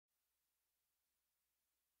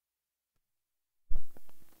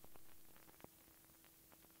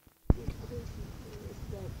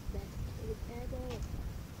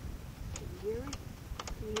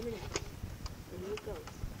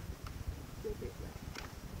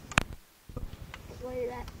Play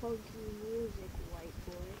that funky music, white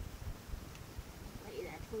boy. Play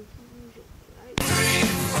that funky music, right?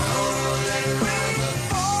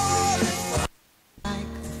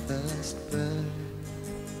 Like the first bird,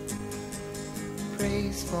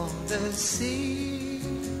 praise for the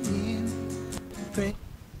singing. Praise.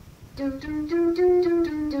 Dum dum dum dum dum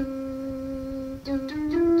dum dum. Dum dum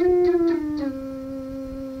dum dum dum dum dum.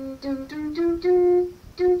 Dum dum dum dum.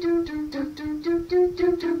 Dum dum dum dum dum dum dum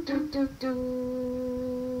dum dum dum dum.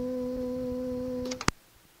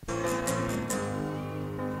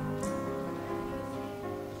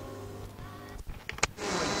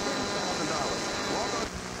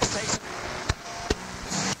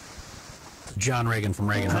 John Reagan from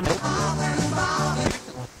Reagan.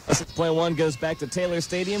 Point one goes back to Taylor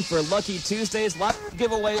Stadium for Lucky Tuesdays. Lots of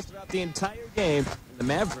giveaways throughout the entire game. The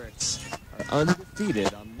Mavericks are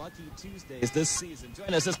undefeated on Lucky Tuesdays this season.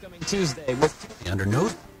 Join us this coming Tuesday with The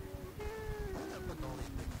undernose.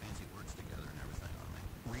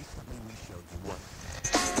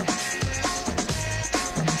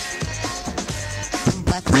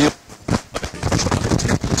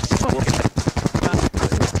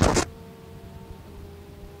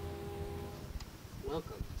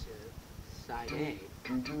 Welcome to Side A.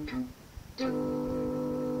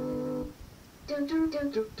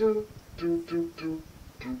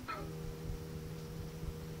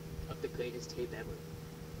 Of the greatest tape ever.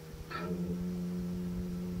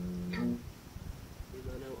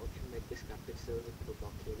 Mono ultramicroscopic silicon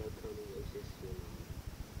volcano chromolysis.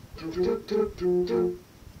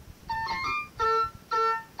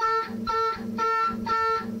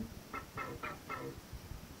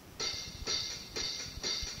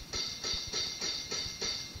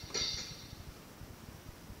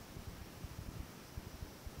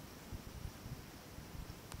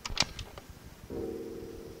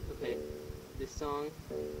 Okay, this song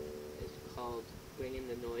is called Bringing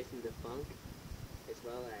the Noise and the Funk, as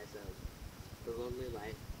well as The Lonely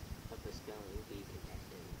Life of a Spelling Bee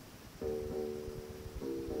Contestant.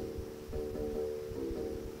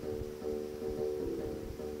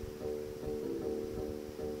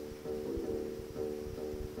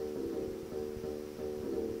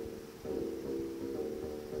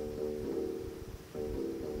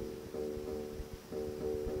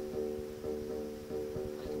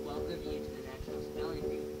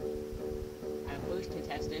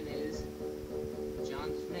 Contestant is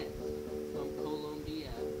John Smith from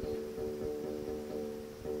Colombia.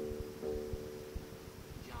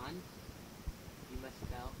 John, you must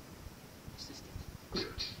spell assistant.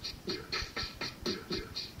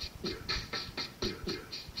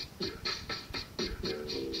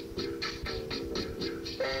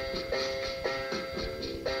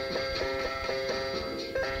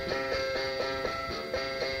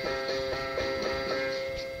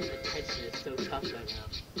 The tension is so tough right now.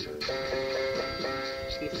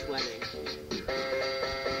 He's sweating.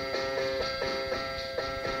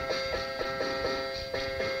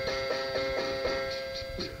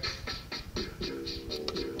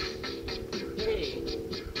 Hey.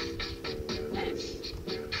 S.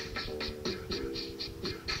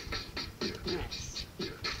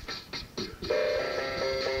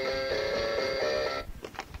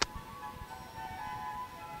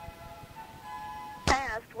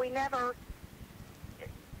 S. We never.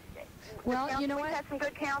 Well, you know we what? had some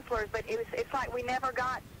good counselors, but it's like we never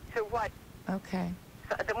got to what Okay.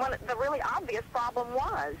 the really obvious problem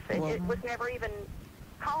was. It was never even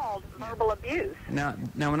called verbal abuse. Now,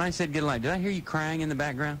 when I said get a light, did I hear you crying in the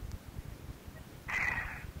background?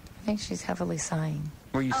 I think she's heavily sighing.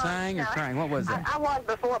 Were you sighing or no, crying? What was that? I was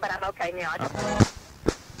before, but I'm okay now.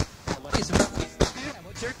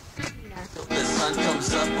 The sun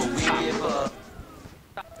comes up when we give up.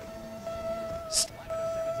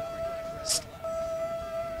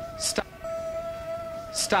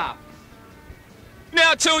 Stop.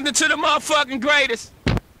 Now tuned into the motherfucking greatest.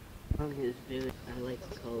 Song is very, I like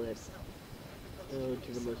to call it Ode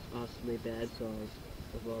to the Most Awesomely Bad Song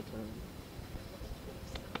of All Time.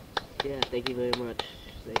 Yeah, thank you very much.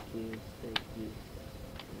 Thank you, thank you.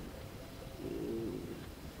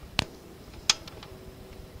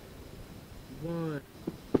 One,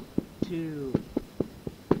 two,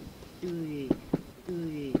 three,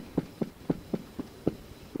 three,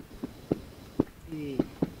 three,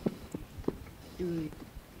 three.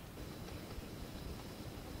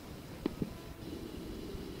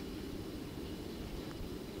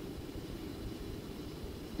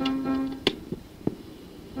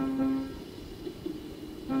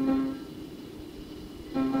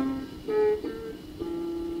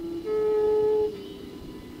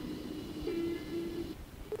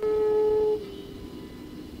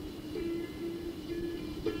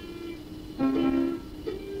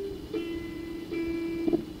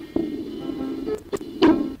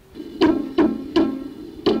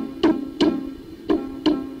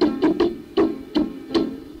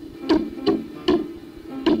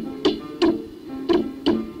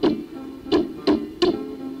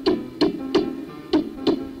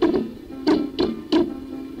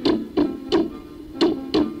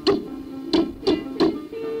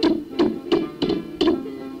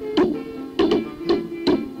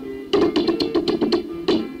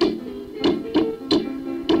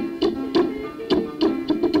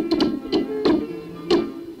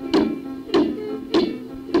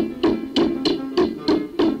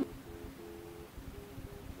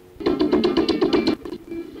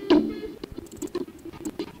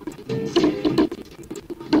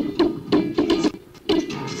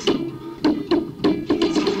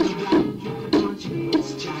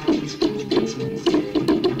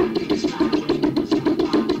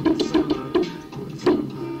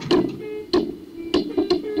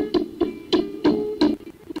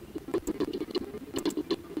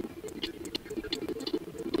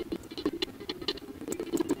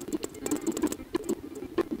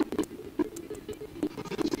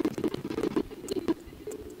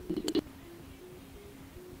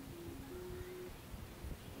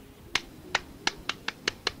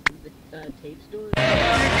 tape store?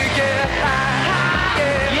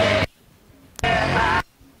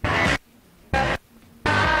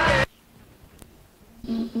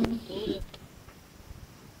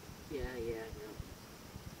 Yeah, no.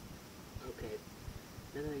 Okay.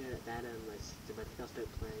 Now that I got that on my system, I think I'll start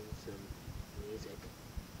playing some music.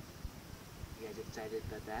 You guys excited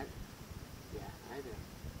about that? Yeah, either.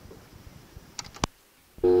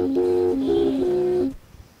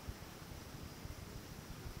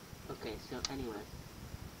 Okay, so anyway.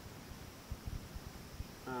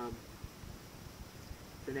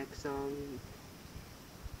 The next song,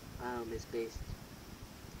 is based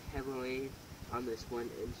heavily on this one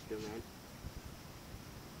instrument.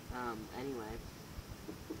 Anyway,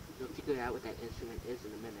 you'll figure out what that instrument is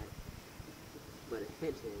in a minute. But a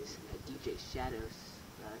hint is that DJ Shadows,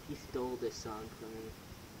 he stole this song from me,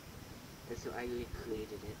 and so I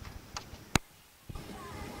recreated it.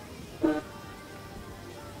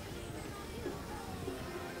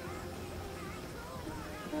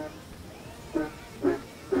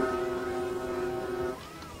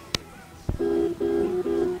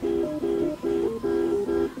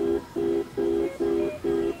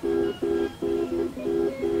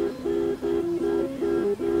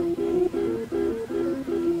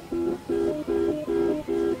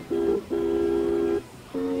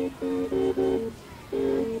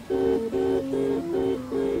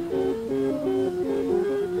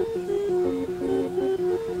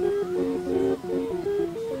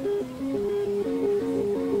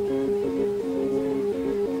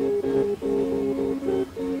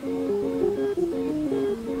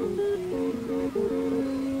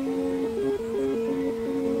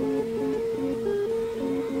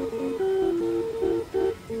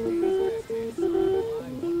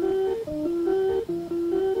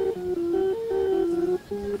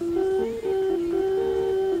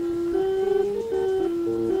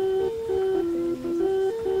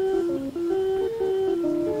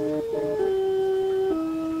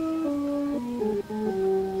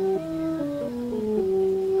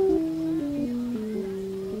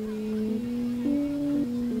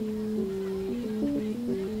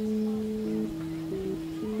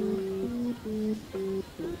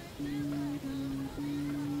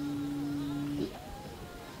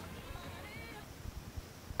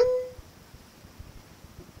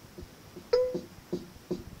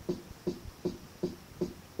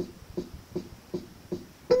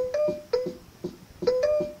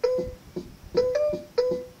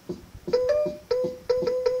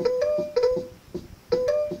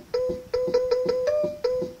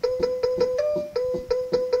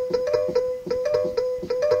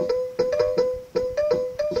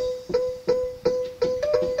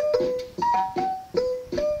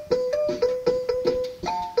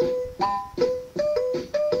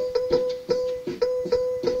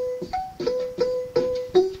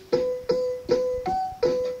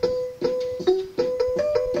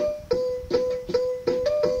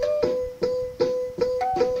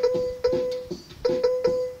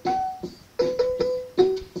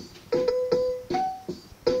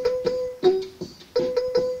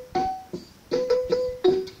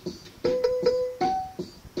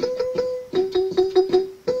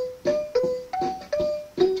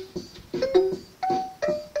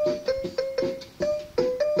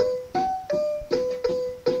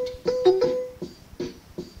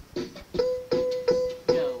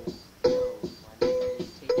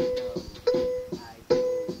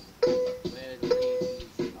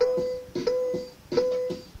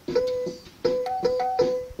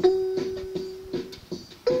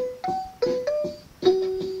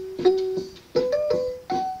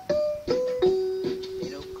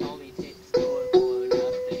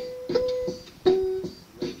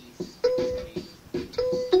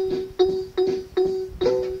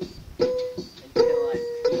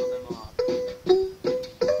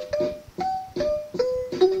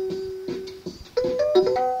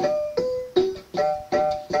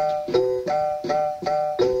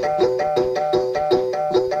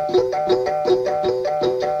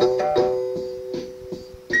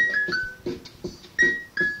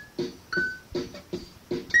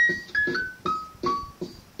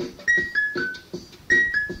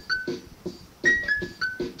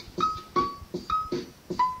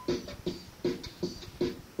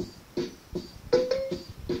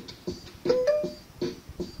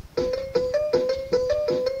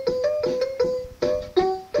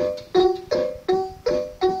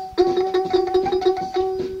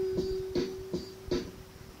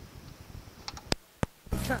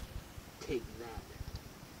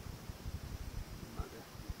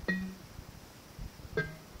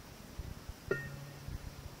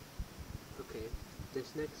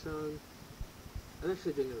 This next song I'm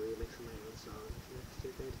actually doing a remix of my own song. Isn't that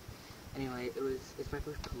stupid? Anyway, it's my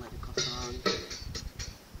first political song,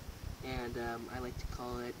 and I like to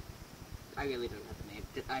call it. I really don't have a name.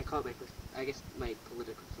 I call it my first. I guess my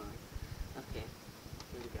political song. Okay,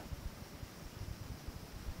 here we go.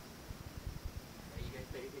 Are you guys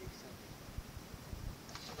ready to get excited?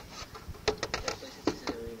 Especially since this is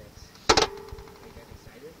a remix. Are you guys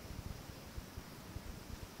excited?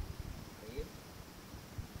 Are you?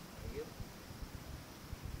 Are you?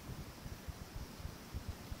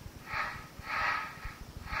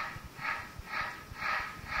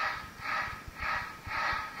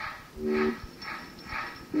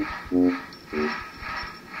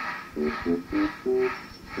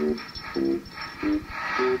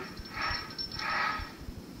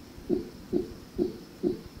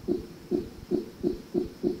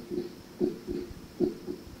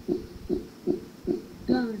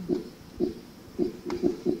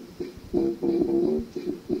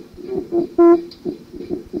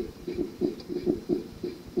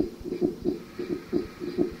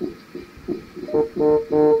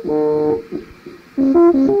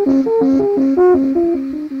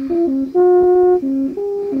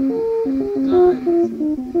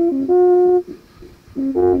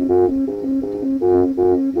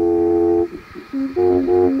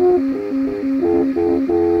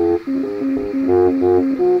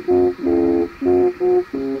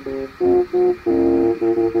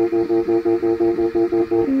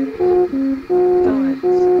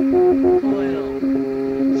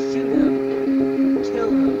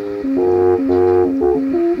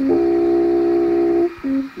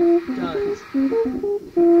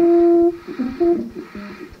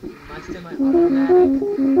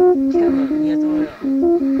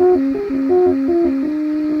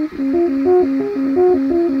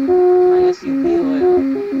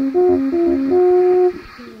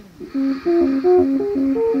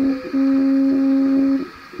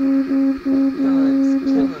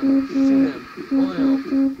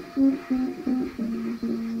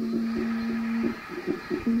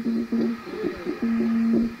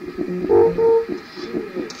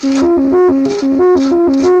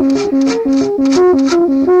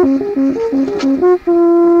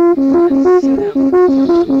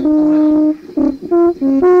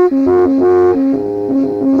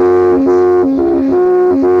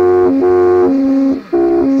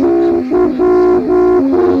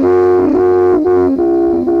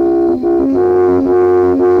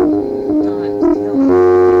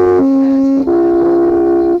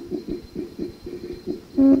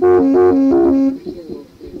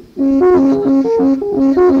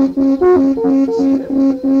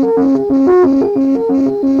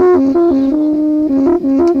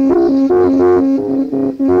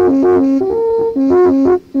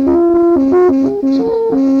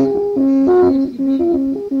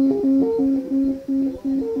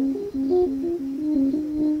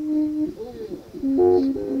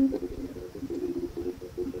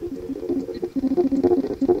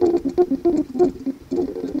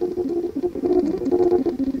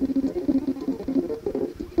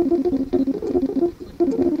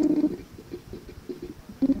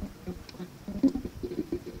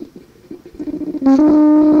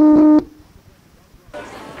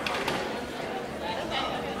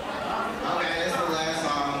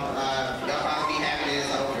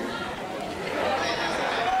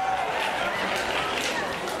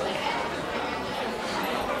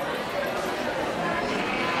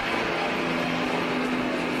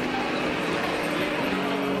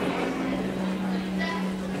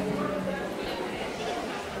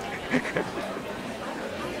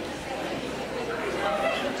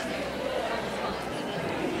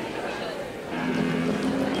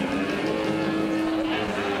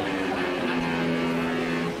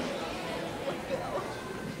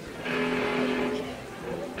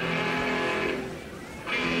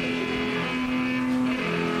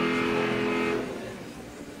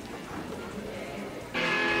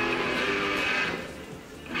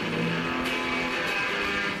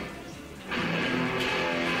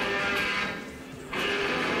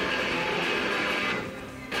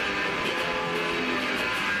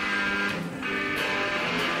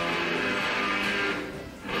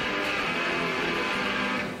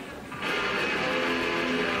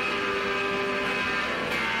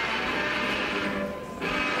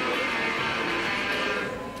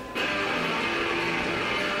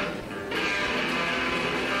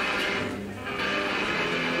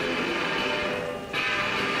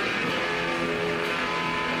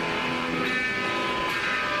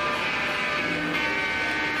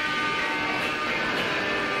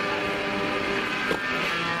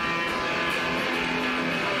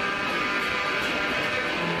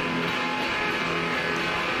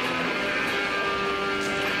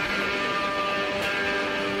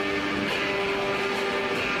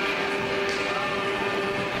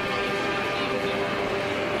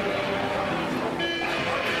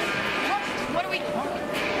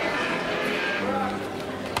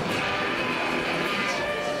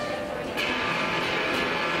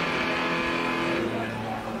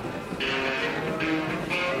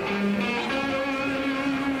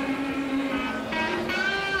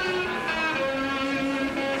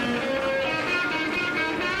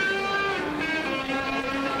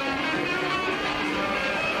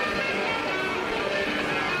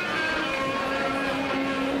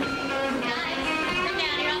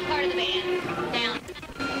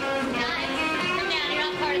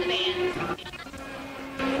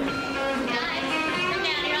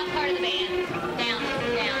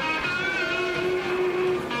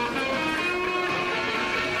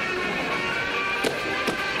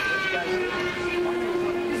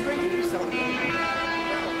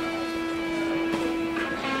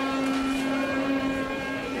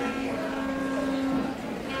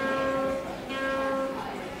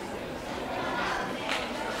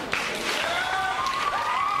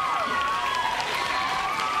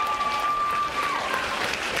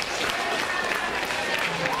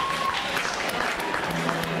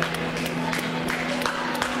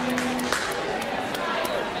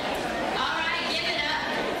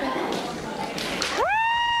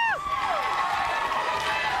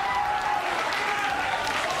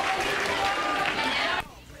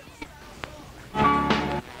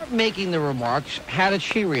 making the remarks, how did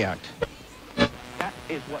she react? That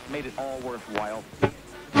is what made it all worthwhile.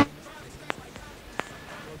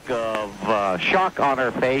 Of shock on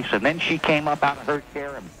her face, and then she came up out of her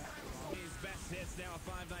chair and Best hits, now a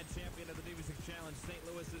five-night champion of the New Music Challenge, St.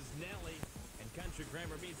 Louis's Nelly, and Country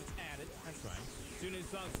Grammar Music's added. That's right. 2 new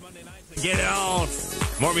songs Monday night. Get it on!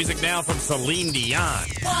 More music now from Celine Dion.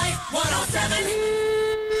 Y107.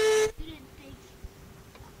 You didn't think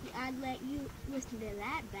I'd let you listen to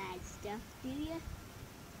that bad stuff, do you?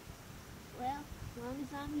 Well, as long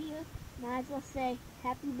as I'm here, might as well say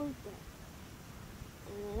happy birthday.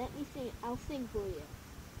 Let me sing. I'll sing for you.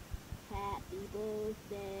 Happy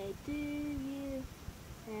birthday to you.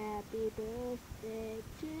 Happy birthday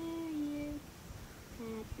to you.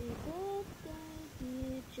 Happy birthday,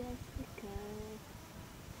 dear Jessica.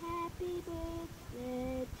 Happy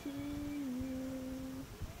birthday to you.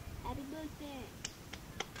 Happy birthday.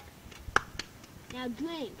 Now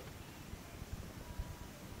drink.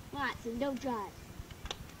 Lots and don't drive.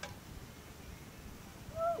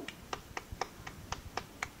 Woo!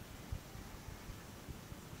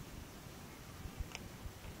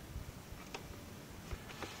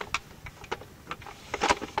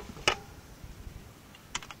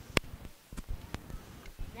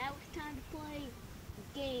 Now it's time to play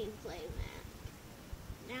gameplay, man.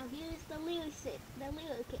 Now here's the lyricist,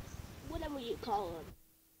 whatever you call him.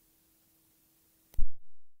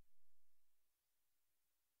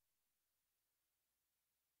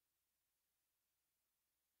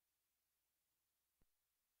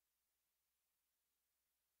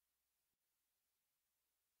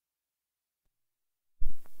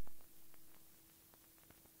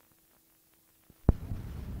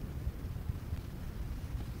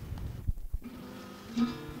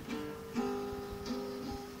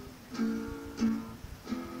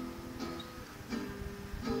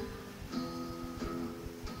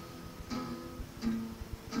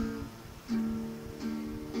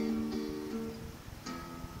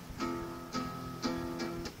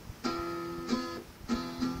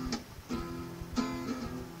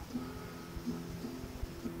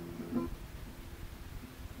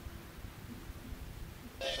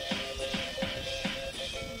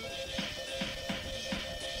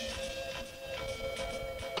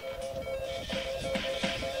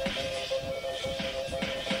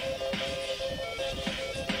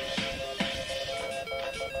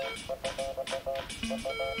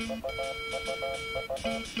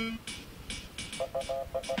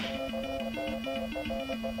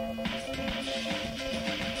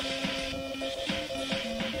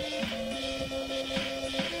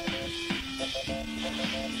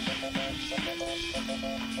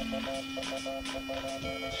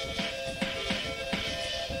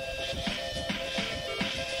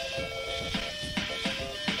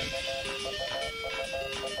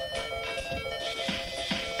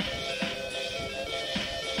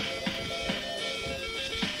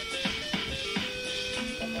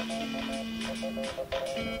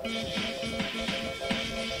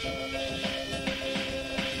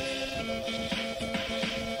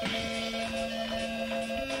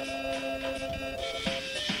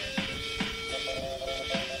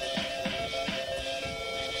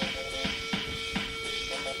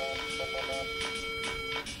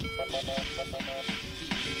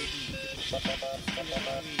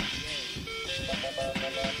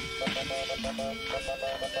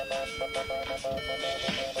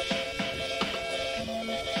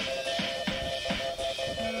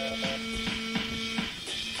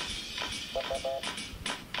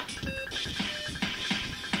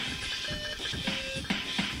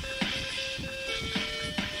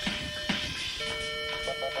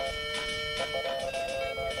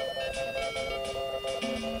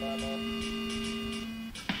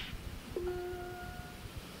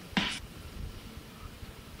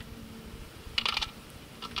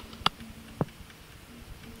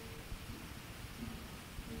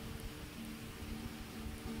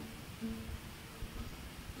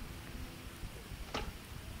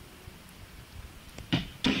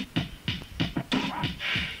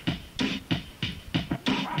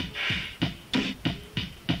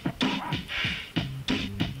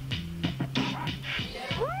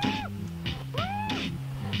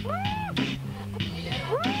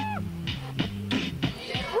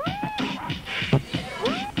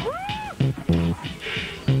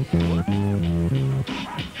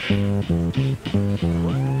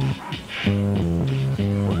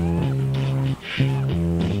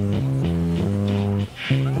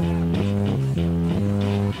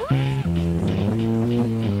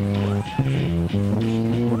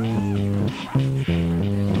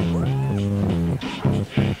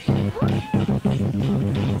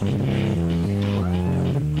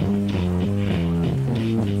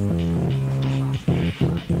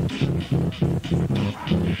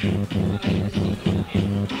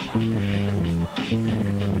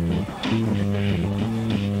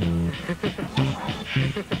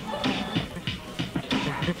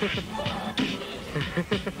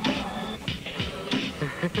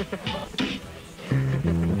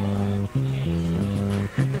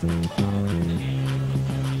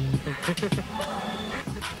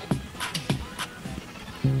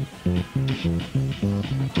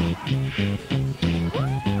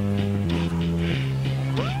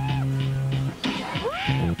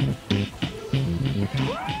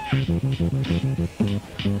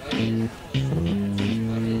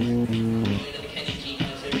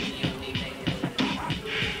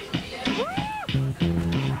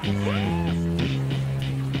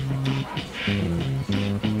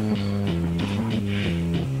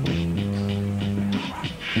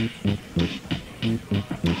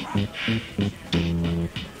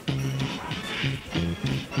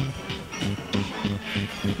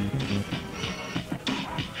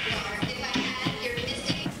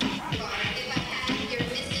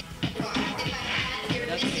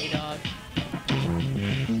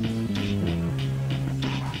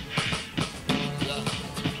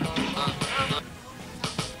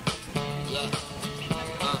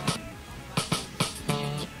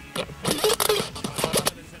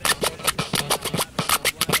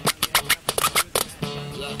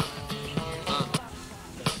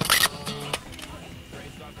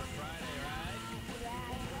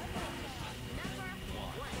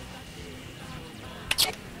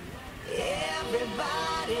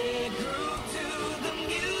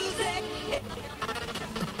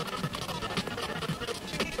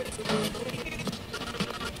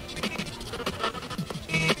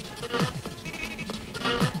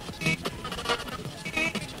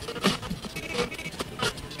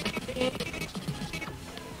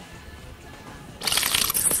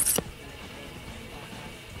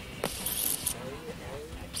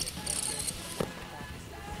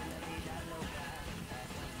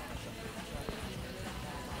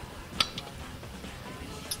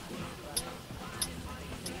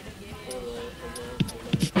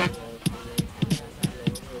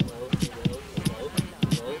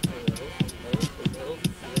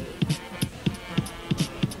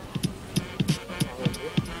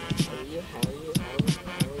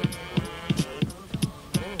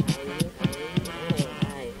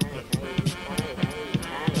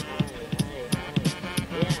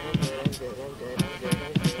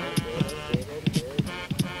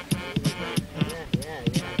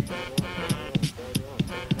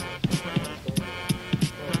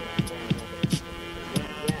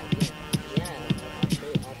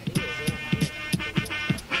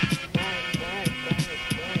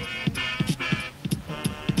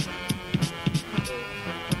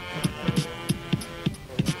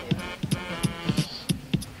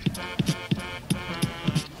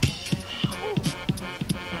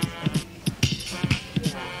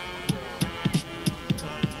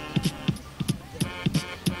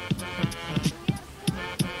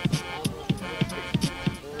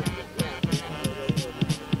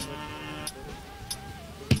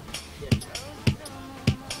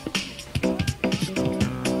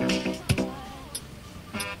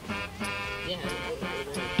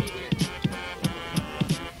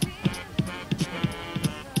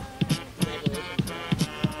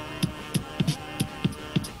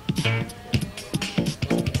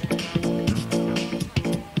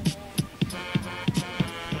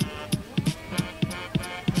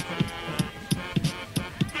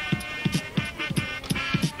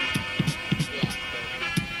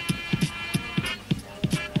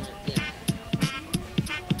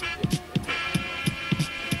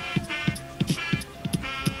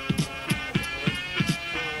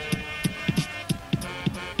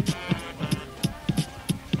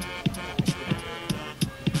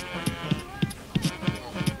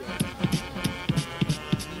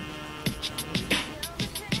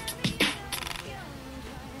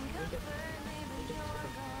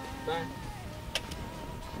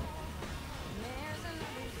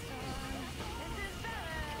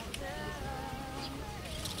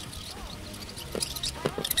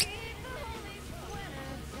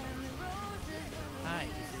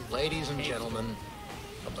 Ladies and gentlemen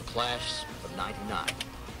of the class of '99.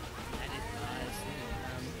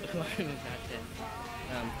 Who I'm about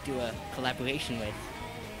to do a collaboration with.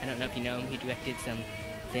 I don't know if you know him. He directed some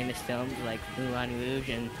famous films like Moulin Rouge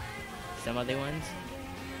and some other ones.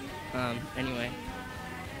 Anyway,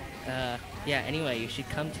 you should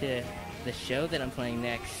come to the show that I'm playing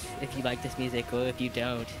next if you like this music, or if you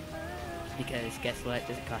don't, because guess what? It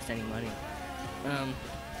doesn't cost any money.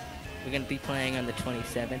 We're going to be playing on the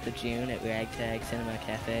 27th of June at Ragtag Cinema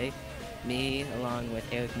Cafe. Me, along with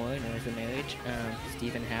Eric Moore, known as The Marriage,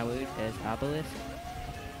 Stephen Howard as OBELISK,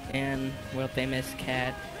 and world famous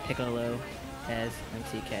Cat Piccolo as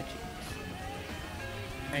MC Cat Jukes.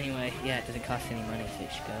 Anyway, yeah, it doesn't cost any money, so you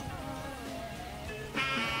should go.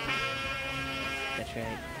 That's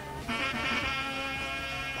right.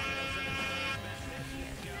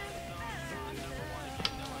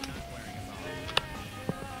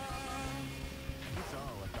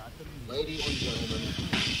 Ladies and gentlemen,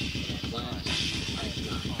 last,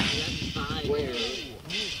 where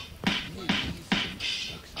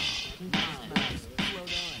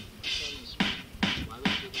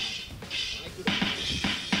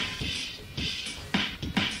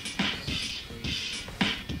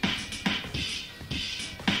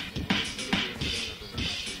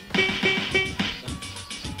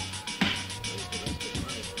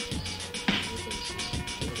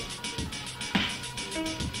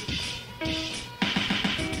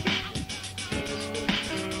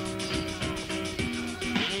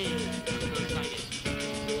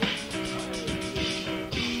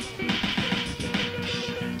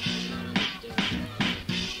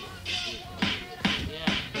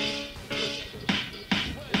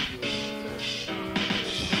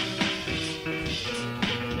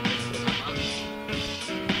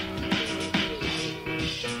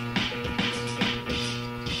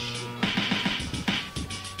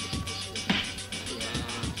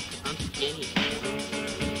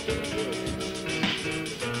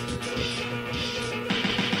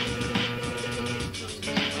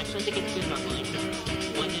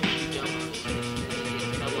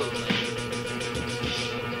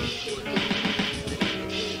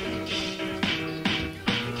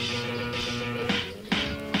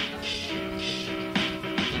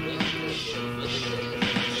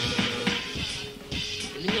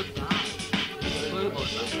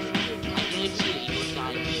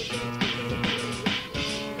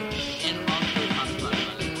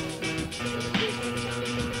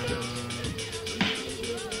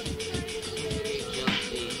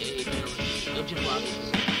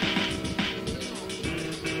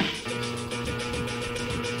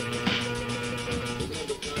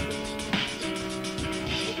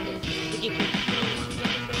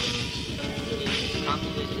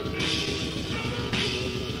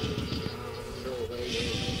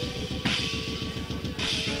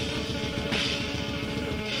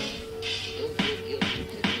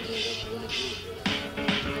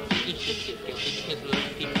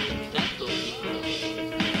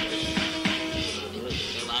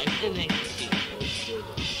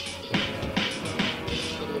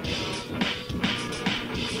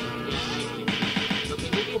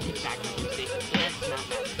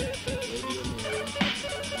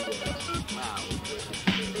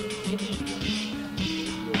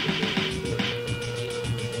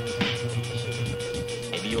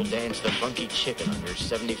dance the funky chicken on your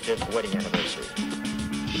 75th wedding anniversary.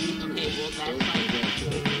 Okay, well, that's fine.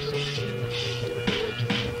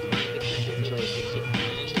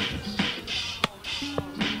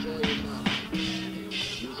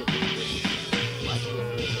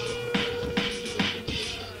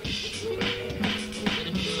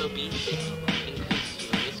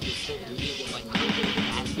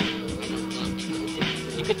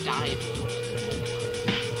 You could die if you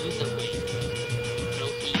lose some weight.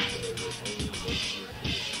 Don't eat.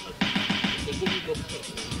 They give you good tips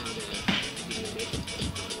on how to be fit.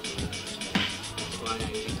 That's why I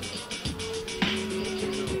use it.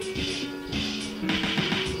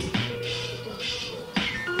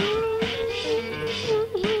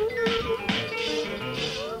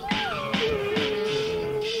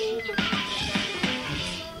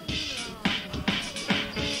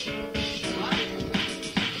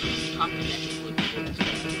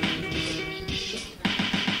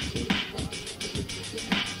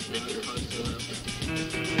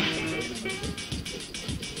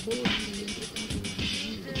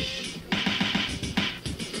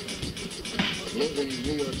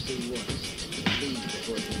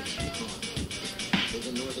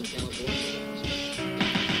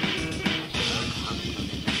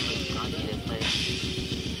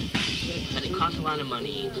 But it costs a lot of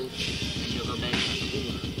money, and you'll go back.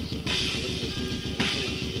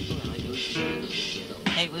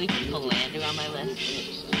 Hey, will you put Philander on my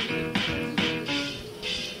list?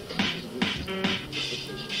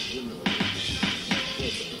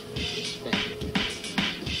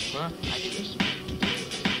 Huh? I do this.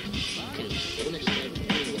 Okay.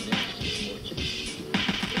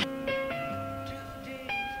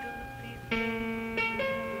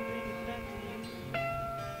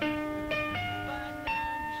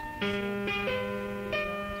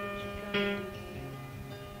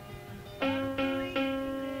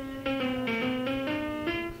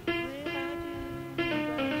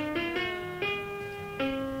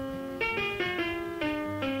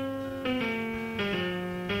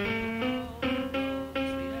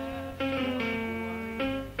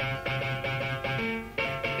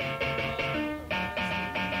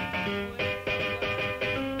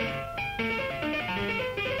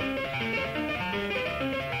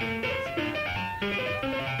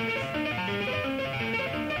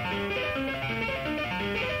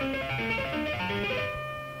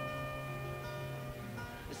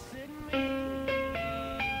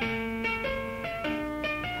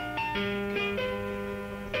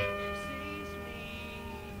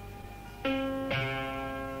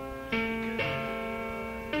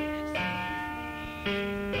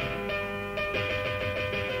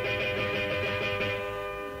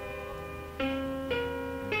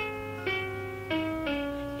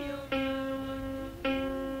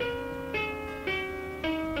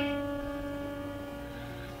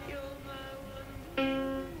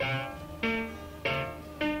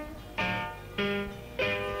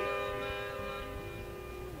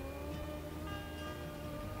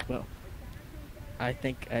 Well, I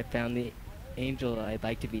think I found the angel I'd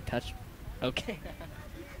like to be touched. Okay.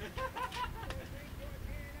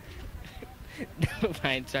 No,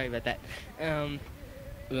 fine. Sorry about that.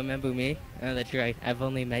 Remember me? Oh, that's right. I've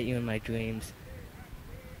only met you in my dreams.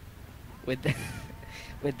 With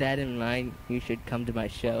with that in mind, you should come to my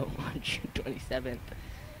show on June 27th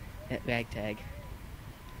at Ragtag.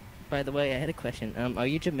 By the way, I had a question. Are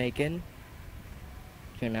you Jamaican?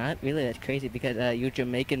 You're not? Really? That's crazy because you're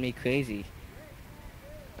Jamaican me crazy.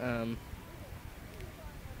 Okay,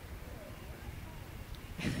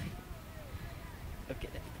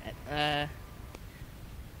 that's that.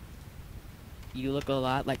 You look a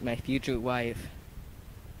lot like my future wife.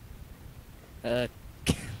 Okay,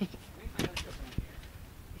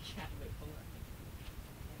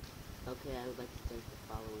 I would like to thank the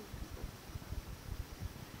following people.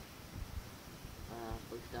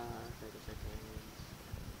 First off, Secretarians,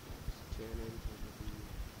 Chairman, Kennedy,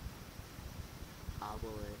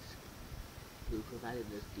 OBELISK, who provided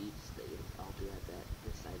those beats that you all do at that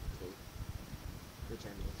side tape, which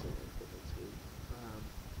I made so for next week.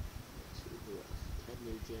 Let's see, who else? Ted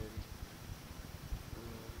Nugent,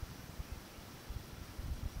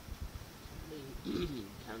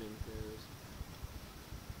 Counting Pros,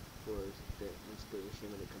 for the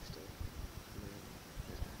inspiration when it comes to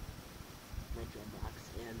my dreadlocks,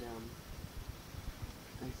 and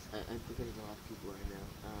I'm forgetting a lot of people right now.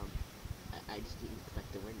 I just didn't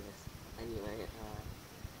expect to win this. Anyway,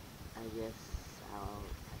 I guess I'll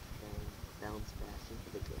have to thank Balance Bastion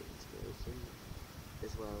for the great inspiration,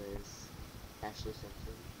 as well as Ashley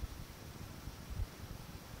Simpson.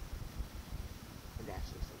 And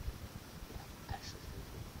Ashley Simpson. Yeah, Ashley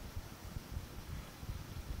Simpson.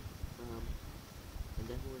 And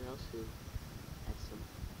everyone else who had some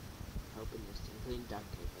help in this, including duct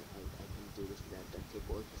tape. I couldn't do this without duct tape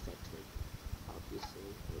or cassette tape, obviously,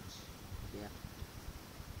 which, yeah.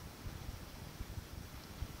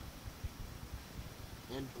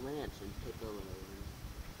 And Blanche and Piccolo and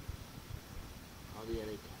all the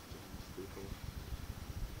other Captains people.